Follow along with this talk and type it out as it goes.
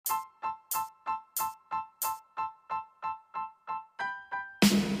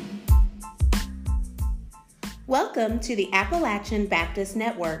Welcome to the Appalachian Baptist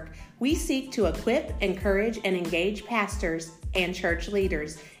Network. We seek to equip, encourage, and engage pastors and church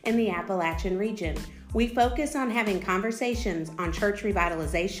leaders in the Appalachian region. We focus on having conversations on church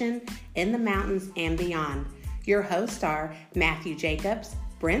revitalization in the mountains and beyond. Your hosts are Matthew Jacobs,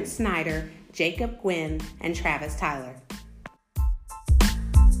 Brent Snyder, Jacob Gwynn, and Travis Tyler.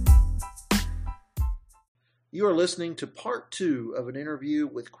 You are listening to part 2 of an interview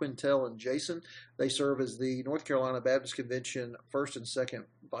with Quintel and Jason. They serve as the North Carolina Baptist Convention first and second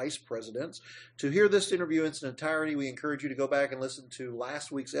vice presidents. To hear this interview in its entirety, we encourage you to go back and listen to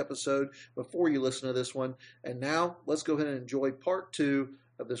last week's episode before you listen to this one. And now, let's go ahead and enjoy part 2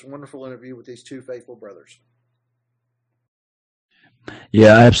 of this wonderful interview with these two faithful brothers.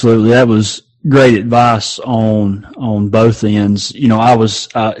 Yeah, absolutely. That was great advice on both ends. You know, I was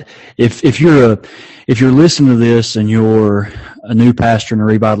if you're listening to this and you're a new pastor in a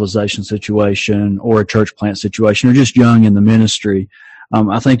revitalization situation or a church plant situation or just young in the ministry,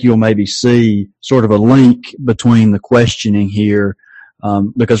 I think you'll maybe see sort of a link between the questioning here,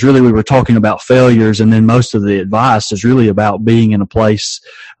 because really we were talking about failures, and then most of the advice is really about being in a place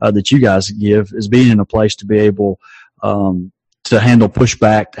that you guys give, is being in a place to be able to handle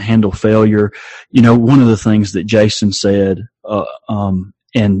pushback, to handle failure. You know, one of the things that Jason said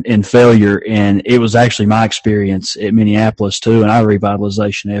in failure, and it was actually my experience at Minneapolis too, in our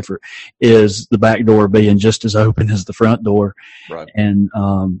revitalization effort, is the back door being just as open as the front door. Right. And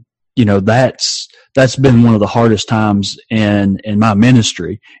you know, that's been one of the hardest times in my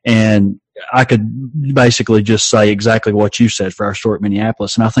ministry. And I could basically just say exactly what you said for our store at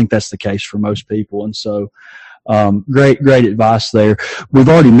Minneapolis, and I think that's the case for most people. And so great advice there. We've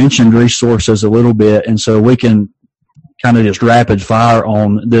already mentioned resources a little bit, and so we can kind of just rapid fire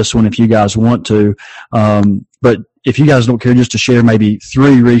on this one if you guys want to. But if you guys don't care, just to share maybe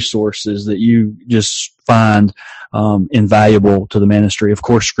 3 resources that you just find invaluable to the ministry. Of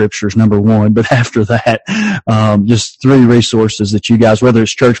course, Scripture's number 1, but after that, just 3 resources that you guys, whether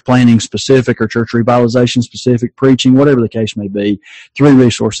it's church planning specific or church revitalization specific, preaching, whatever the case may be, 3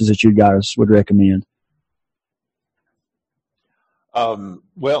 resources that you guys would recommend.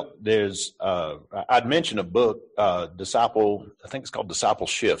 Well, there's, I'd mention a book, Disciple, I think it's called Disciple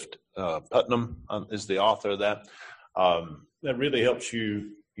Shift. Putnam is the author of that. That really helps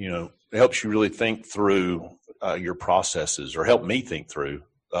you, helps you really think through, your processes, or help me think through,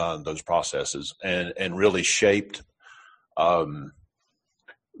 those processes, and really shaped that,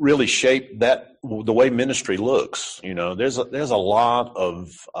 the way ministry looks. You know, there's a lot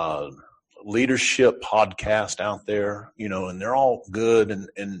of, leadership podcast out there, and they're all good,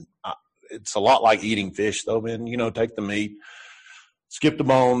 and it's a lot like eating fish though, man. Take the meat, skip the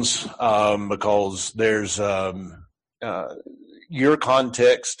bones, because there's your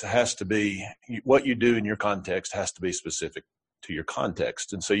context has to be, what you do in your context has to be specific to your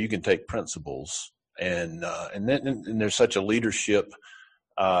context. And so you can take principles and there's such a leadership,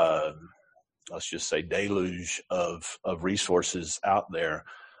 let's just say deluge of resources out there,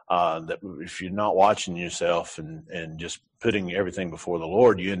 that if you're not watching yourself and just putting everything before the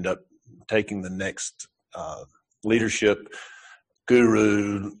Lord, you end up taking the next leadership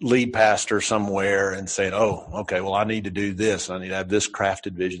guru, lead pastor somewhere and saying, oh, okay, well, I need to do this. I need to have this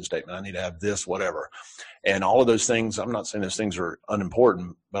crafted vision statement. I need to have this, whatever. And all of those things, I'm not saying those things are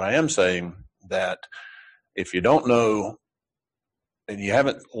unimportant, but I am saying that if you don't know, and you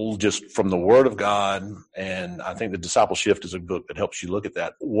haven't, just from the Word of God, and I think the Disciple Shift is a book that helps you look at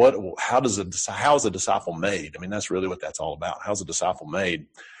that. How is a disciple made? I mean, that's really what that's all about. How's a disciple made?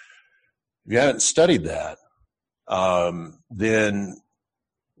 If you haven't studied that, then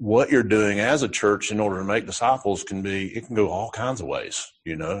what you're doing as a church in order to make disciples can go all kinds of ways.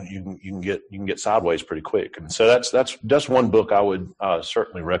 You can get sideways pretty quick. And so that's one book I would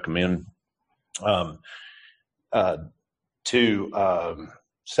certainly recommend.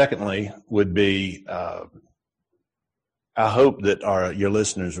 Secondly would be, I hope that your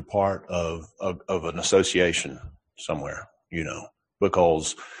listeners are part of an association somewhere,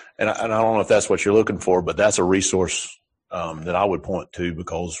 because, and I don't know if that's what you're looking for, but that's a resource, that I would point to,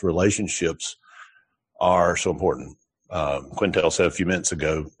 because relationships are so important. Quintel said a few minutes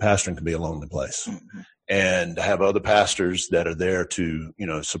ago, pastoring can be a lonely place. Mm-hmm. And to have other pastors that are there to,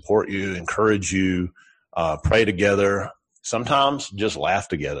 support you, encourage you, pray together. Sometimes just laugh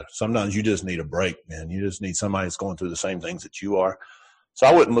together. Sometimes you just need a break, man. You just need somebody that's going through the same things that you are. So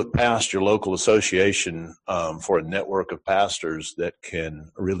I wouldn't look past your local association for a network of pastors that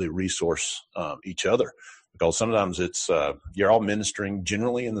can really resource each other, because sometimes it's you're all ministering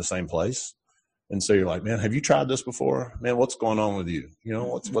generally in the same place, And so you're like, man, have you tried this before? Man, what's going on with you? You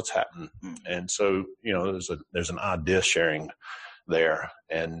know, what's happening? And so, you know, there's an idea sharing there.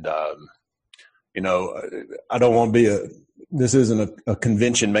 And, you know, I don't want to be this isn't a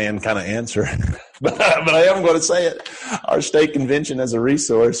convention man kind of answer, but I am going to say it. Our state convention as a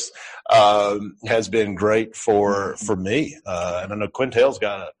resource has been great for me. And I know Quintel's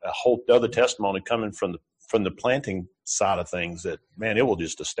got a whole other testimony coming from the planting side of things that, man, it will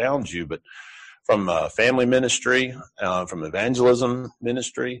just astound you. But from family ministry, from evangelism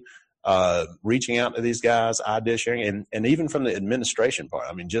ministry, reaching out to these guys, idea sharing, and even from the administration part.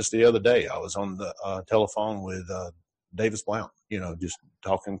 I mean, just the other day, I was on the telephone with Davis Blount, you know, just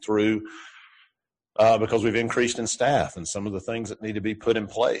talking through because we've increased in staff and some of the things that need to be put in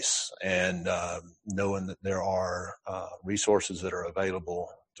place, and knowing that there are resources that are available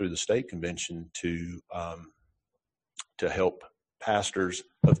through the state convention to help pastors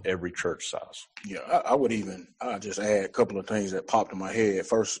of every church size. Yeah, I would even just add a couple of things that popped in my head.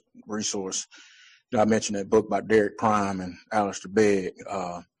 First resource, I mentioned that book by Derek Prime and Alistair Begg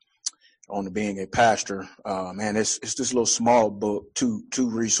on being a pastor. Man, it's this little small book, two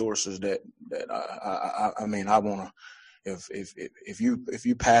resources that I mean, I want to, if you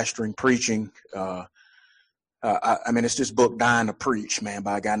pastoring, preaching, I mean, it's this book, Dying to Preach, man,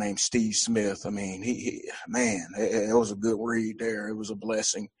 by a guy named Steve Smith. I mean, it was a good read there. It was a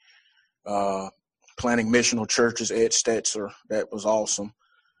blessing. Planting Missional Churches, Ed Stetzer, that was awesome.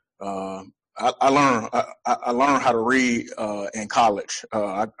 I learned how to read in college.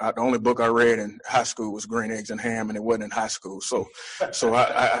 The only book I read in high school was Green Eggs and Ham, and it wasn't in high school. So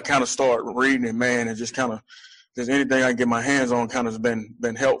I kind of started reading it, man, and just kind of, because anything I can get my hands on kind of has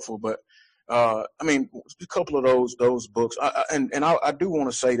been helpful. But I mean, a couple of those books, and I do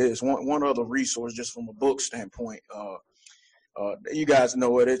want to say this one other resource just from a book standpoint. You guys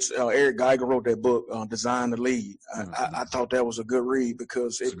know it. It's Eric Geiger wrote that book, Design to Lead. I thought that was a good read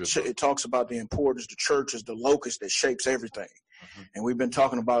because it talks about the importance the church is the locus that shapes everything. And we've been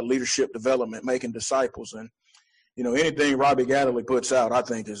talking about leadership development, making disciples, and you know, anything Robbie Gatterly puts out, I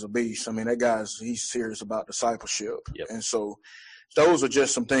think is a beast. I mean, he's serious about discipleship. Yep. And so those are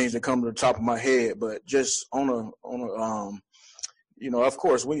just some things that come to the top of my head. But just on a you know, of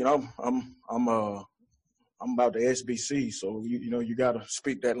course, I'm about the SBC, so you got to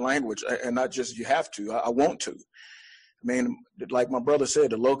speak that language, and not just you have to. I want to. I mean, like my brother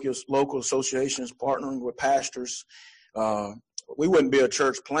said, the local associations partnering with pastors. We wouldn't be a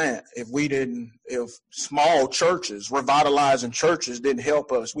church plant if small churches, revitalizing churches, didn't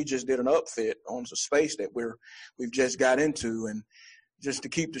help us. We just did an upfit on the space that we've just got into, and just to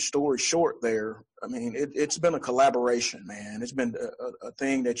keep the story short there, I mean, it's been a collaboration, man. It's been a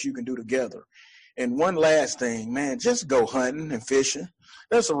thing that you can do together. And one last thing, man, just go hunting and fishing.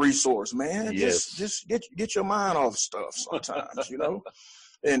 That's a resource, man. Yes. Just get your mind off stuff sometimes, you know.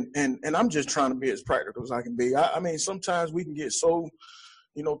 And I'm just trying to be as practical as I can be. I mean, sometimes we can get so,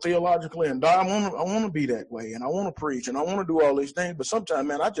 theologically and I want to be that way, and I want to preach, and I want to do all these things. But sometimes,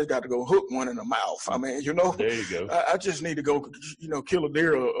 man, I just got to go hook one in the mouth. I mean, there you go. I just need to go, kill a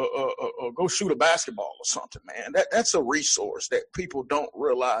deer or go shoot a basketball or something, man. That's a resource that people don't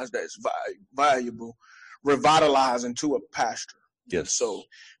realize that's valuable, revitalizing to a pastor. Yes. So,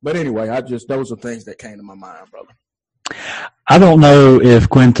 but anyway, those are things that came to my mind, brother. I don't know if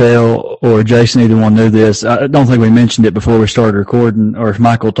Quintel or Jason, either one, knew this. I don't think we mentioned it before we started recording, or if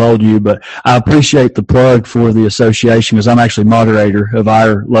Michael told you, but I appreciate the plug for the association because I'm actually moderator of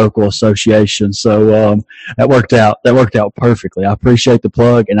our local association. So that worked out perfectly. I appreciate the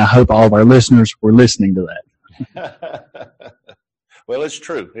plug, and I hope all of our listeners were listening to that. Well, it's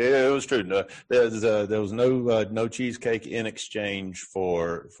true. It was true. There was no cheesecake in exchange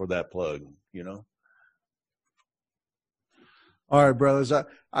for that plug, All right, brothers.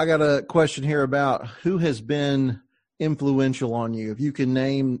 I got a question here about who has been influential on you. If you can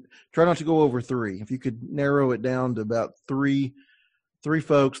name, try not to go over three. If you could narrow it down to about three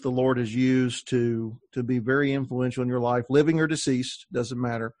folks the Lord has used to be very influential in your life, living or deceased, doesn't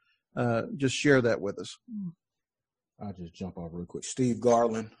matter. Just share that with us. I'll just jump off real quick. Steve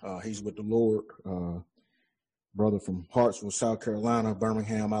Garland, he's with the Lord. Brother from Hartsville, South Carolina,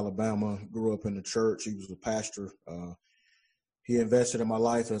 Birmingham, Alabama. Grew up in the church. He was a pastor. He invested in my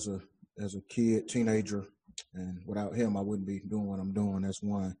life as a kid, teenager, and without him, I wouldn't be doing what I'm doing. That's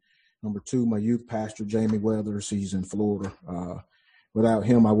one. Number two, my youth pastor, Jamie Weathers. He's in Florida. Without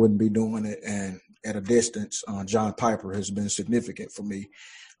him, I wouldn't be doing it. And at a distance, John Piper has been significant for me.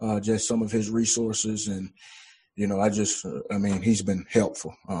 Just some of his resources, and he's been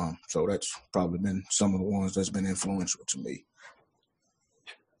helpful. So that's probably been some of the ones that's been influential to me.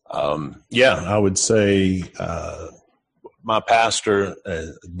 I would say my pastor,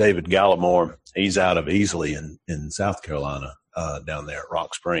 David Gallimore, he's out of Easley in South Carolina, down there at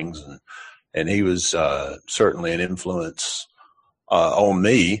Rock Springs, and he was certainly an influence on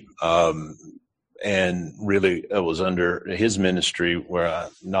me. And really, it was under his ministry where I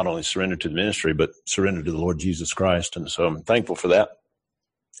not only surrendered to the ministry, but surrendered to the Lord Jesus Christ. And so I'm thankful for that.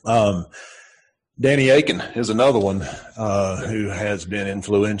 Danny Aiken is another one who has been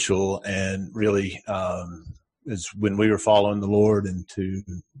influential, and really is when we were following the Lord into,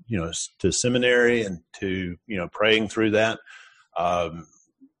 to seminary and to, praying through that,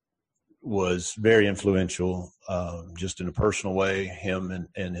 was very influential, just in a personal way, him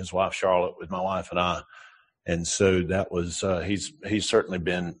and his wife Charlotte, with my wife and I. And so that was, he's certainly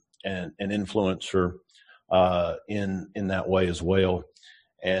been an influencer in that way as well.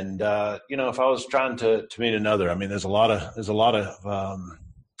 And if I was trying to meet another, I mean, there's a lot of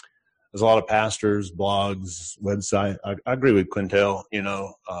pastors, blogs, website. I agree with Quintel,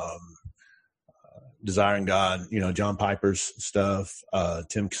 Desiring God, John Piper's stuff,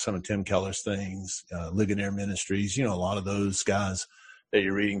 some of Tim Keller's things, Ligonier Ministries, a lot of those guys that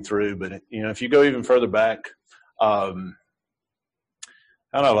you're reading through. But, if you go even further back, kind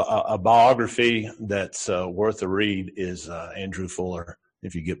of a biography that's worth a read is Andrew Fuller,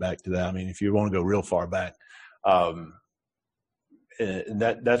 if you get back to that. I mean, if you want to go real far back, and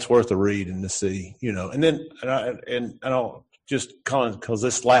that's worth a read and to see, and then, and I'll just because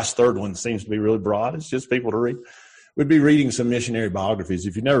this last third one seems to be really broad. It's just people to read. We'd be reading some missionary biographies.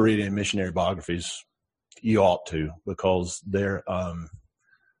 If you never read any missionary biographies, you ought to, because they're,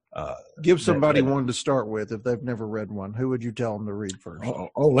 give somebody one to start with if they've never read one. Who would you tell them to read first?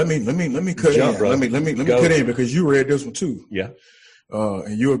 Let me cut in. Let me cut in, because you read this one too. Yeah.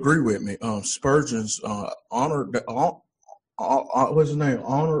 And you agree with me. Spurgeon's what's his name?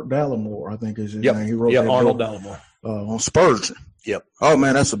 Arnold Dallimore, I think is his name. He wrote that Arnold book, Dallimore. On Spurgeon. Yep. Oh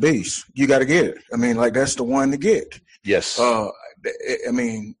man, that's a beast. You got to get it. I mean, that's the one to get. Yes. I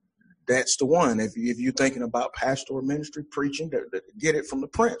mean, that's the one. If you're thinking about pastoral ministry, preaching, get it from the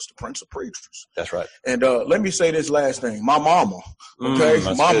Prince of Preachers. That's right. And let me say this last thing. My mama, okay?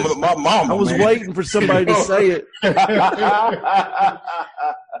 My mama. I was waiting for somebody to say it.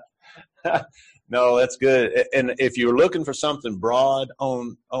 No, that's good. And if you're looking for something broad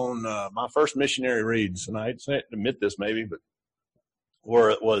on my first missionary reads, and I hate to admit this maybe, but where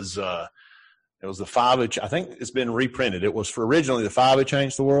it was the Five Who, I think it's been reprinted. It was for originally the Five Who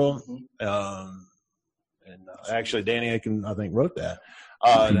Changed the World. Actually Danny Aiken, I think, wrote that.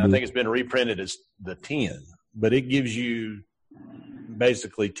 And I think it's been reprinted as the 10, but it gives you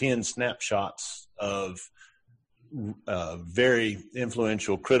basically 10 snapshots of very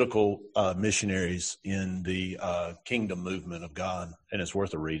influential, critical missionaries in the kingdom movement of God, and it's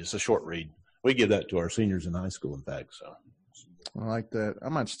worth a read. It's a short read. We give that to our seniors in high school, in fact. So I like that. I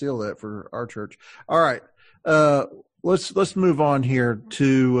might steal that for our church. All right, let's move on here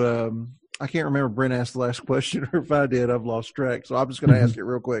to. I can't remember Brent asked the last question, or if I did, I've lost track. So I'm just going to ask it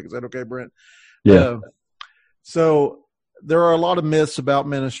real quick. Is that okay, Brent? Yeah. So there are a lot of myths about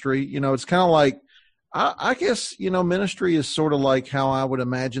ministry. It's kind of like. I guess, ministry is sort of like how I would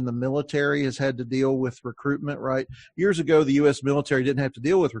imagine the military has had to deal with recruitment, right? Years ago, the U.S. military didn't have to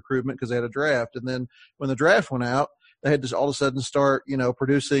deal with recruitment because they had a draft. And then when the draft went out, they had to all of a sudden start,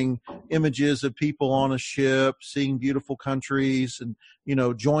 producing images of people on a ship, seeing beautiful countries, and,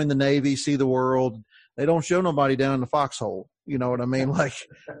 join the Navy, see the world. They don't show nobody down in the foxhole, you know what I mean? Like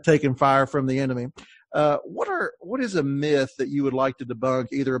taking fire from the enemy. What is a myth that you would like to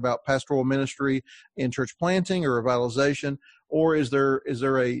debunk, either about pastoral ministry in church planting or revitalization, or is there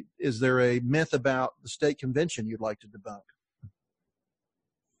a myth about the state convention you'd like to debunk?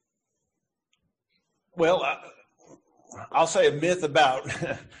 Well, I'll say a myth about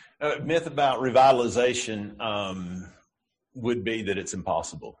revitalization would be that it's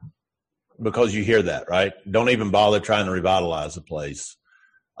impossible, because you hear that, right? Don't even bother trying to revitalize a place.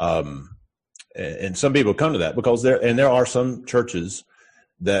 And some people come to that because there are some churches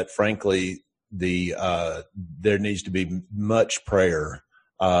that, frankly, there needs to be much prayer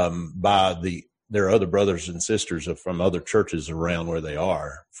by their other brothers and sisters from other churches around where they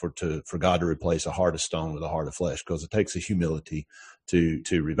are for God to replace a heart of stone with a heart of flesh, because it takes a humility to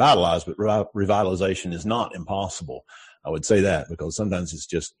revitalize, but revitalization is not impossible. I would say that, because sometimes it's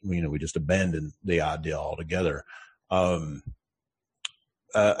just, we just abandon the idea altogether.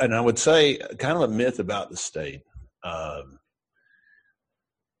 And I would say kind of a myth about the state. I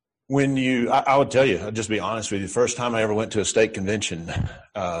would tell you, I'll just be honest with you, the first time I ever went to a state convention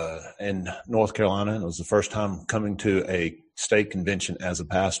in North Carolina, and it was the first time coming to a state convention as a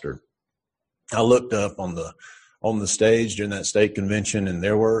pastor. I looked up on the stage during that state convention, and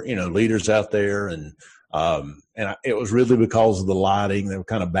there were, leaders out there, and it was really because of the lighting. They were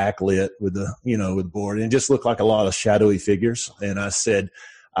kind of backlit with the board, and it just looked like a lot of shadowy figures. And I said,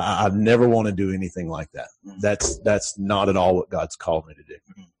 I never want to do anything like that. That's not at all what God's called me to do.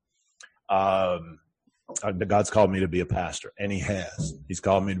 God's called me to be a pastor, and He has. He's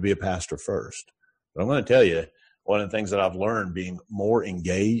called me to be a pastor first. But I'm going to tell you, one of the things that I've learned being more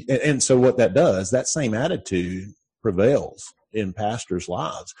engaged, and so what that does, that same attitude prevails in pastors'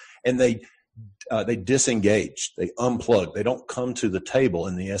 lives, and they disengage, they unplug, they don't come to the table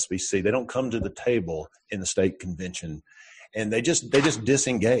in the SBC, they don't come to the table in the state convention, and they just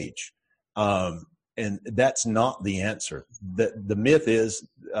disengage, and that's not the answer. The myth is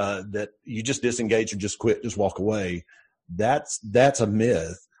that you just disengage and just quit, just walk away. That's a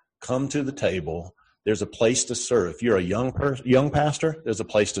myth. Come to the table. There's a place to serve. If you're a young pastor, there's a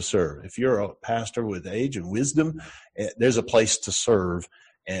place to serve. If you're a pastor with age and wisdom, there's a place to serve.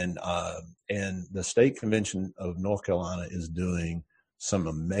 And the State Convention of North Carolina is doing some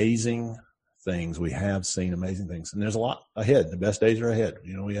amazing things. We have seen amazing things, and there's a lot ahead. The best days are ahead.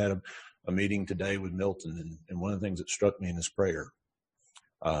 We had a meeting today with Milton, and one of the things that struck me in his prayer,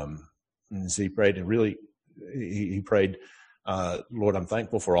 is he prayed, and really, he prayed, Lord, I'm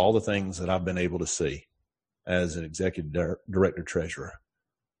thankful for all the things that I've been able to see as an executive director treasurer.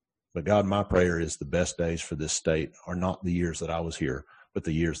 But God, my prayer is the best days for this state are not the years that I was here, but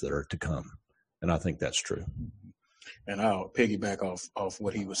the years that are to come. And I think that's true. And I'll piggyback off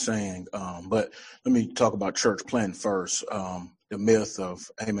what he was saying. But let me talk about church planting first. The myth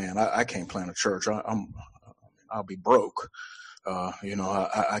of, hey man, I can't plant a church. I'll be broke.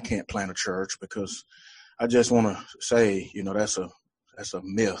 I can't plant a church, because I just want to say, that's a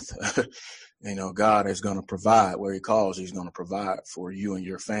myth. God is going to provide where He calls. He's going to provide for you and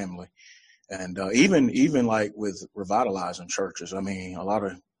your family. And even like with revitalizing churches, I mean, a lot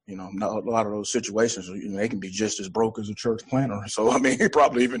of those situations, they can be just as broke as a church planter. So, I mean,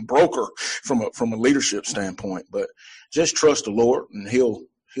 probably even broker from a leadership standpoint. But just trust the Lord, and He'll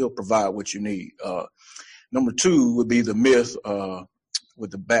provide what you need. Number two would be the myth with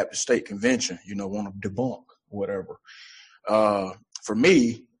the Baptist State Convention, want to debunk whatever. For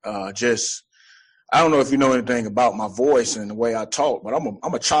me, I don't know if you know anything about my voice and the way I talk, but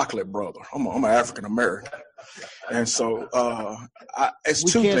I'm a chocolate brother. I'm an African American, and so it's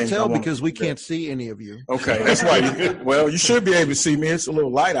two things. We can't tell because we can't see any of you. Okay, that's why. You should be able to see me. It's a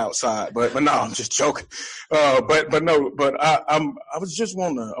little light outside, but no, I'm just joking. I want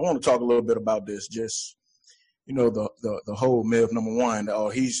to talk a little bit about this. Just the whole myth. Number one,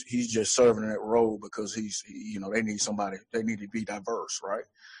 he's just serving that role because they need somebody. They need to be diverse, right?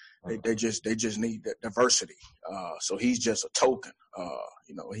 They just need that diversity. So he's just a token.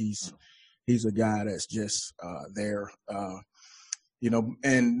 He's a guy that's just there.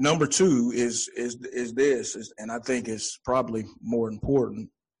 And number two is this, and I think it's probably more important,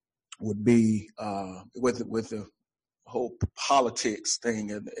 would be with the whole politics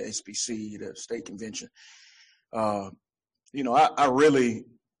thing at the SBC, the state convention. I really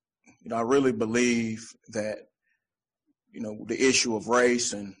believe that the issue of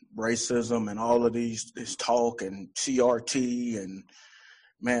race and racism and all of this talk and CRT, and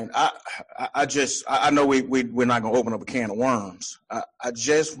man, I know we're not going to open up a can of worms. I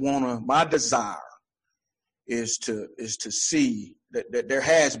just my desire is to see that there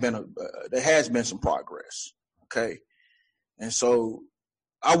has been some progress. Okay. And so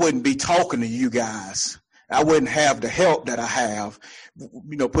I wouldn't be talking to you guys. I wouldn't have the help that I have,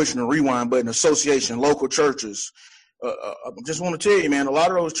 pushing the rewind button, association, local churches. I just want to tell you, man, a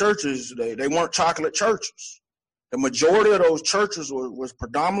lot of those churches, they weren't chocolate churches. The majority of those churches was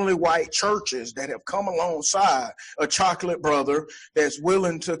predominantly white churches that have come alongside a chocolate brother that's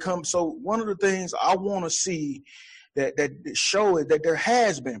willing to come. So one of the things I want to see that show is that there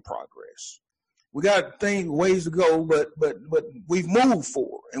has been progress. We got ways to go, but we've moved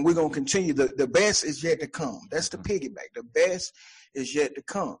forward, and we're going to continue. The best is yet to come. That's the piggyback. The best is yet to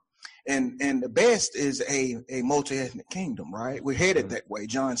come. And the best is a multi-ethnic kingdom, right? We're headed that way.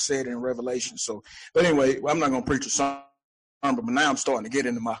 John said in Revelation. So, but anyway, I'm not going to preach a sermon, but now I'm starting to get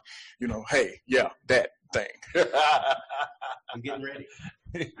into my, that thing. I'm getting ready.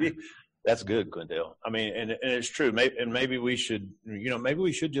 That's good, Quintel. I mean, and it's true. Maybe we should,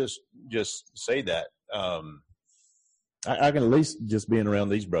 just say that. I can at least just being around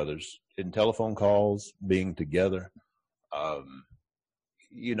these brothers in telephone calls, being together.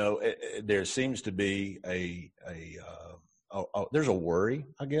 There seems to be there's a worry,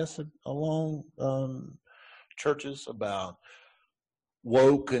 I guess, along churches about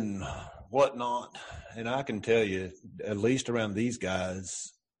woke and whatnot. And I can tell you, at least around these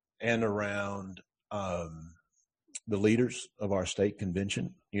guys and around the leaders of our state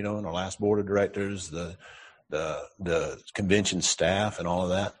convention, and our last board of directors, the convention staff and all of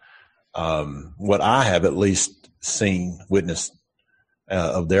that, what I have at least seen, witnessed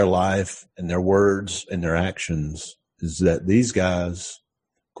of their life and their words and their actions is that these guys,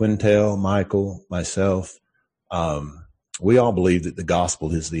 Quintel, Michael, myself, we all believe that the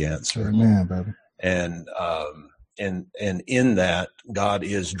gospel is the answer. Amen, baby. And in that, God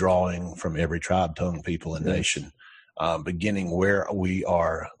is drawing from every tribe, tongue, people, and nation, beginning where we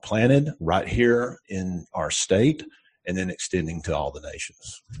are planted right here in our state, and then extending to all the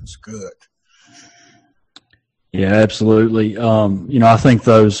nations. That's good. Yeah, absolutely. I think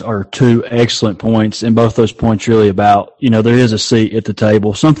those are two excellent points, and both those points really about, there is a seat at the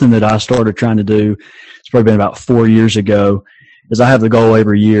table. Something that I started trying to do, it's probably been about 4 years ago, is I have the goal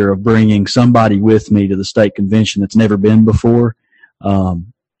every year of bringing somebody with me to the state convention that's never been before.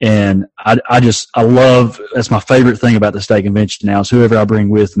 And I love, that's my favorite thing about the state convention now is whoever I bring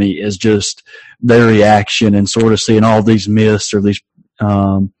with me is just their reaction and sort of seeing all these myths or these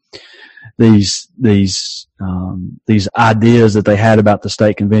ideas that they had about the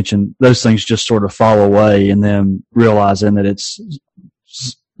state convention. Those things just sort of fall away, and then realizing that it's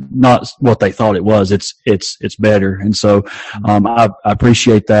not what they thought it was. It's better. And so, I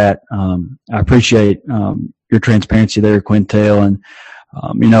appreciate that. I appreciate, your transparency there, Quintel. And,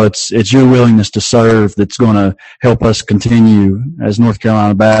 it's your willingness to serve that's going to help us continue as North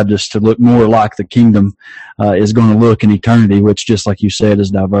Carolina Baptists to look more like the kingdom is going to look in eternity, which, just like you said, is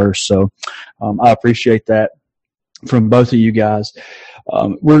diverse. So I appreciate that from both of you guys.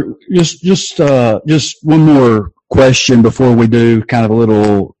 We're just one more question before we do kind of a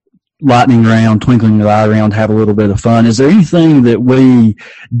little lightning round, twinkling the eye round, have a little bit of fun. Is there anything that we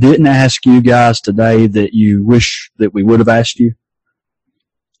didn't ask you guys today that you wish that we would have asked you?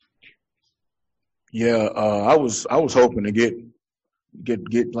 Yeah, I was hoping to get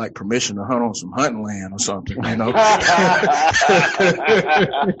like permission to hunt on some hunting land or something,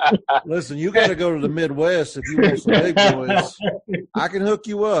 Listen, you got to go to the Midwest if you want some big boys. I can hook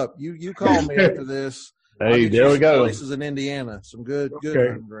you up. You call me after this. Hey, there we go. Places in Indiana, some good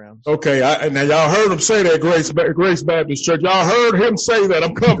hunting grounds. Okay, now y'all heard him say that, Grace Baptist Church. Y'all heard him say that.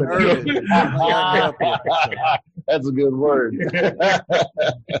 I'm coming. That's a good word.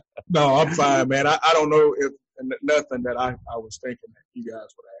 No, I'm fine, man. I don't know if nothing that I was thinking that you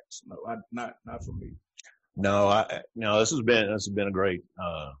guys would ask. No, not for me. No, this has been a great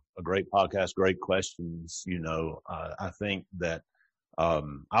podcast, great questions. I think that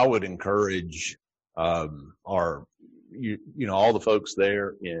I would encourage all the folks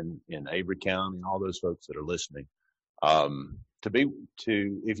there in Avery County and all those folks that are listening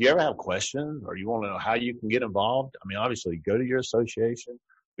if you ever have questions or you want to know how you can get involved. I mean, obviously go to your association,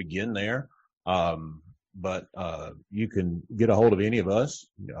 begin there. But you can get a hold of any of us,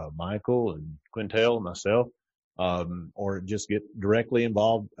 Michael and Quintel and myself, or just get directly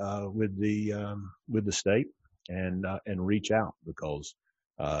involved with the state and reach out, because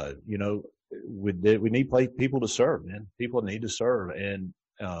we need people to serve, man. People need to serve, and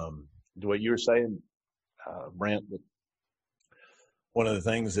the way you were saying, Brent, that one of the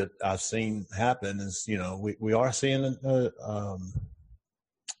things that I've seen happen is we are seeing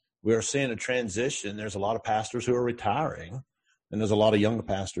a transition. There's a lot of pastors who are retiring, and there's a lot of younger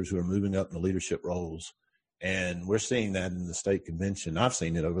pastors who are moving up in the leadership roles. And we're seeing that in the state convention. I've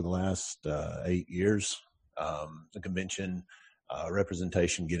seen it over the last 8 years. The convention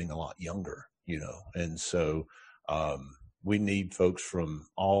representation getting a lot younger, and so we need folks from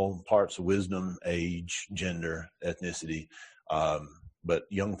all parts of wisdom, age, gender, ethnicity. But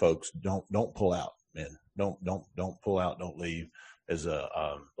young folks don't pull out, man. Don't pull out. Don't leave.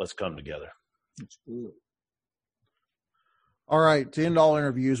 Let's come together. That's good. All right. To end all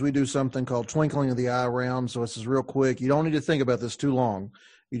interviews, we do something called twinkling of the eye round. So this is real quick. You don't need to think about this too long.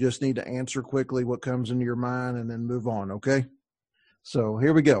 You just need to answer quickly what comes into your mind and then move on. Okay. So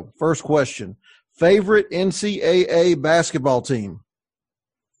here we go. First question: favorite NCAA basketball team?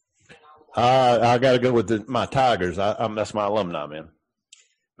 I got to go with my Tigers. That's my alumni, man.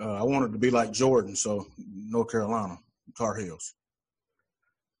 I wanted to be like Jordan, so North Carolina, Tar Heels.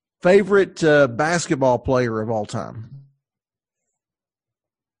 Favorite basketball player of all time?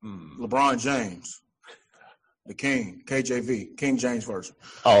 LeBron James, the King, KJV, King James Version.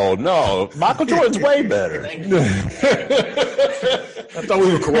 Oh, no. Michael Jordan's way better. I thought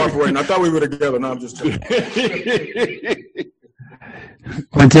we were cooperating. I thought we were together. No, I'm just kidding.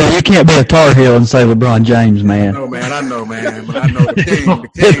 Quintel, you can't be a Tar Heel and say LeBron James, man. No, man, I know, man, but I know the king. The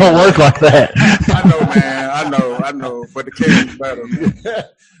king It don't work like that. I know, man, I know, but the king's better.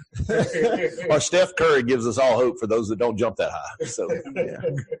 Or Steph Curry gives us all hope for those that don't jump that high. So Yeah,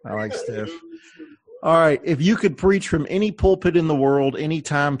 I like Steph. All right. If you could preach from any pulpit in the world, any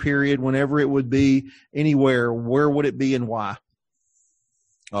time period, whenever it would be, anywhere, where would it be and why?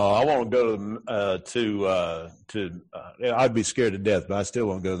 Oh, I won't go to I'd be scared to death, but I still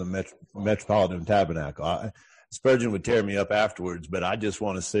won't go to the Metropolitan Tabernacle. Spurgeon would tear me up afterwards, but I just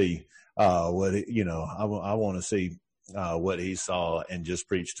want to see I want to see what he saw and just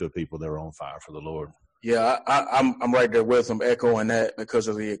preach to people that are on fire for the Lord. Yeah, I'm right there with him, echoing that because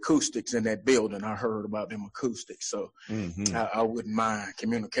of the acoustics in that building. I heard about them acoustics, so I wouldn't mind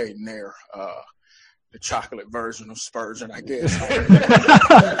communicating there. The chocolate version of Spurgeon, I guess.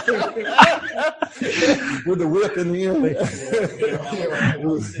 With the whip in the end.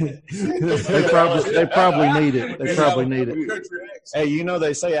 They probably need it. They probably need it. Hey,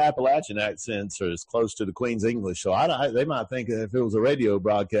 they say Appalachian accents are as close to the Queen's English, so they might think that if it was a radio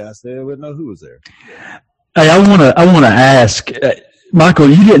broadcast, they wouldn't know who was there. Hey, I want to ask, Michael,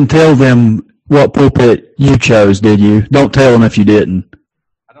 you didn't tell them what pulpit you chose, did you? Don't tell them if you didn't.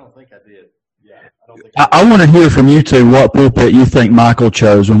 I don't think I did. Yeah, I don't think I want to hear from you two what pulpit you think Michael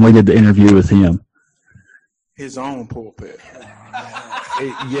chose when we did the interview with him. His own pulpit.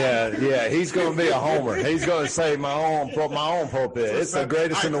 Yeah, he's going to be a homer. He's going to say my own pulpit. It's the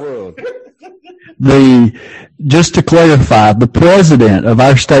greatest in the world. Just to clarify, the president of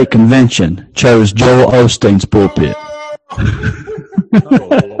our state convention chose Joel Osteen's pulpit.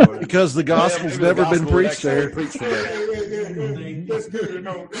 Because the gospel's never been preached there.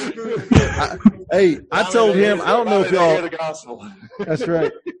 I told him, I don't know if y'all. That's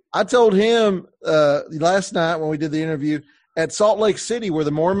right. I told him last night when we did the interview, at Salt Lake City, where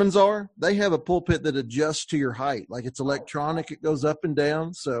the Mormons are, they have a pulpit that adjusts to your height. Like it's electronic, it goes up and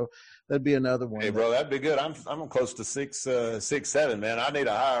down. So that'd be another one. Hey, bro, that'd be good. I'm close to 6'7", man. I need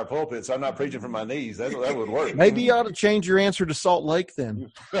a higher pulpit, so I'm not preaching from my knees. That would work. Maybe you ought to change your answer to Salt Lake then.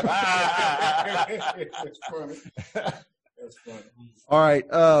 That's funny. That's funny. All right.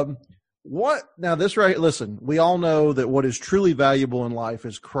 Listen, we all know that what is truly valuable in life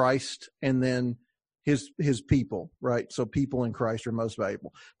is Christ and then his people, right? So people in Christ are most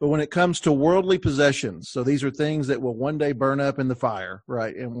valuable. But when it comes to worldly possessions, so these are things that will one day burn up in the fire,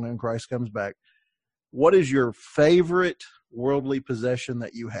 right? And when Christ comes back, what is your favorite worldly possession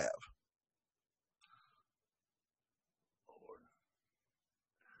that you have?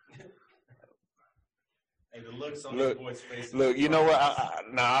 Hey, the looks on this boy's face. Look, you know what?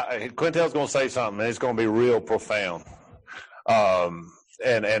 Quintel's going to say something, and it's going to be real profound.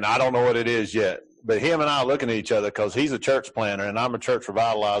 And I don't know what it is yet. But him and I are looking at each other because he's a church planner and I'm a church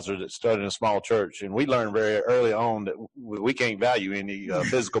revitalizer that started in a small church. And we learned very early on that we can't value any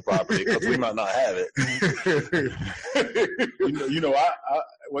physical property because we might not have it.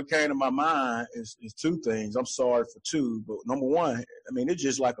 What came to my mind is two things. I'm sorry for two, but number one, it's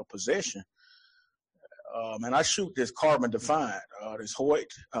just like a possession. And I shoot this Carbon Defiant, this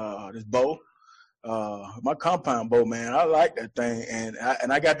Hoyt, this bow. My compound bow, man, I like that thing, and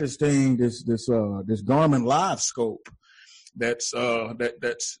I got this thing, this Garmin Live Scope, that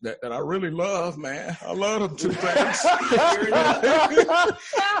I really love, man. I love them two things.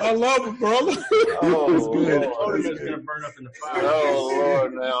 I love them, brother. Oh, it's good. It's gonna burn up in the fire. Oh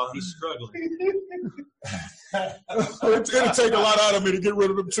Lord, now he's struggling. It'll take a lot out of me to get rid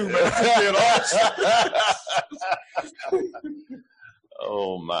of them too, man.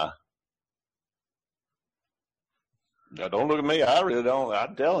 Oh my. Now, don't look at me. I really don't.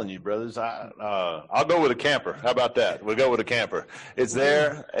 I'm telling you, brothers. I'll go with a camper. How about that? We'll go with a camper. It's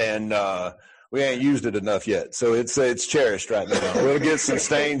there, and we ain't used it enough yet, so it's cherished right now. We'll get some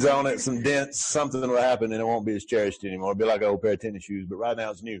stains on it, some dents. Something will happen, and it won't be as cherished anymore. It'll be like an old pair of tennis shoes, but right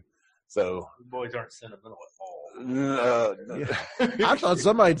now it's new. So boys aren't sentimental at all. I thought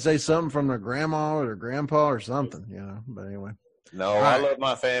somebody'd say something from their grandma or their grandpa or something, But anyway. No, I love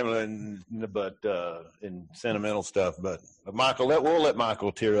my family, but in sentimental stuff. But Michael, we'll let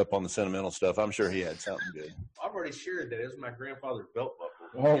Michael tear up on the sentimental stuff. I'm sure he had something good. I've already shared that. It was my grandfather's belt buckle.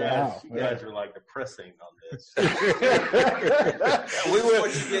 Oh, wow. You guys are like depressing on this.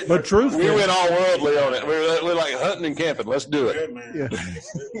 But truthfully, we went all worldly on it. We're like hunting and camping. Let's do it. Yeah.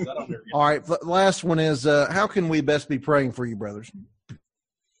 All right. Last one is, how can we best be praying for you, brothers?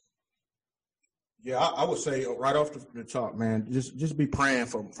 Yeah, I would say right off the top, man, just be praying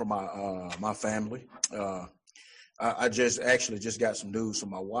for my family. I just got some news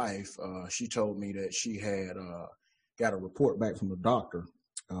from my wife. She told me that she had got a report back from the doctor.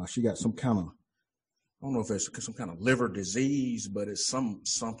 She got some kind of, I don't know if it's some kind of liver disease, but it's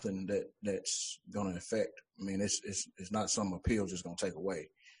something that's going to affect. I mean, it's not some pill just going to take away.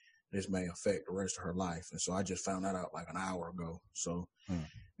 This may affect the rest of her life. And so I just found that out like an hour ago. So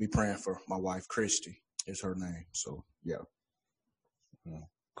be praying for my wife, Christy is her name. So, yeah.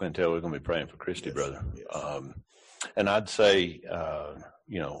 Quintel, we're going to be praying for Christy, Yes, brother. yes. And I'd say,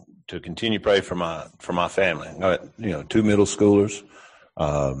 to continue to pray for my family. I got, 2 middle schoolers,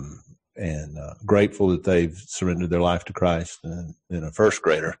 and grateful that they've surrendered their life to Christ, and a first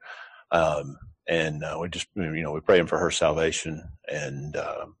grader. And we just, we're praying for her salvation, and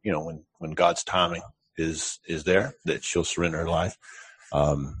when God's timing is there, that she'll surrender her life.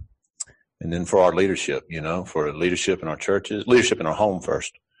 And then for our leadership, for leadership in our churches, leadership in our home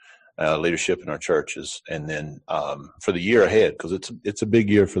first, leadership in our churches, and then for the year ahead, because it's a big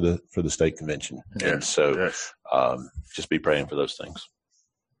year for the state convention. Yes, And so yes. just be praying for those things.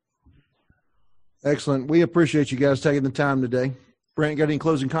 Excellent. We appreciate you guys taking the time today. Brent, got any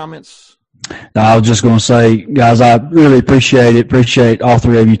closing comments? No, I was just going to say, guys, I really appreciate it. Appreciate all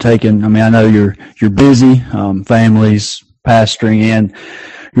 3 of you taking. I mean, I know you're busy, families, pastoring, and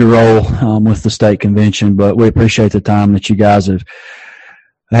your role with the state convention, but we appreciate the time that you guys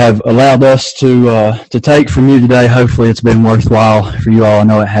have allowed us to take from you today. Hopefully, it's been worthwhile for you all. I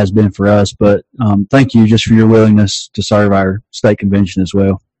know it has been for us, but thank you just for your willingness to serve our state convention as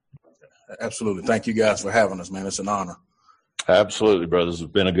well. Absolutely. Thank you guys for having us, man. It's an honor. Absolutely, brothers.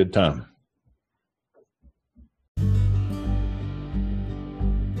 It's been a good time.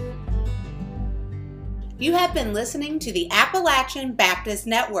 You have been listening to the Appalachian Baptist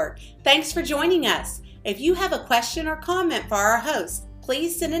Network. Thanks for joining us. If you have a question or comment for our host,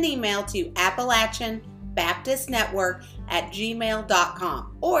 please send an email to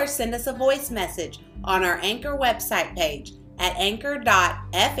appalachianbaptistnetwork@gmail.com or send us a voice message on our Anchor website page at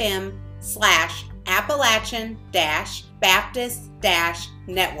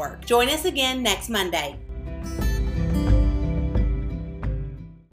anchor.fm/Appalachian-Baptist-Network. Join us again next Monday.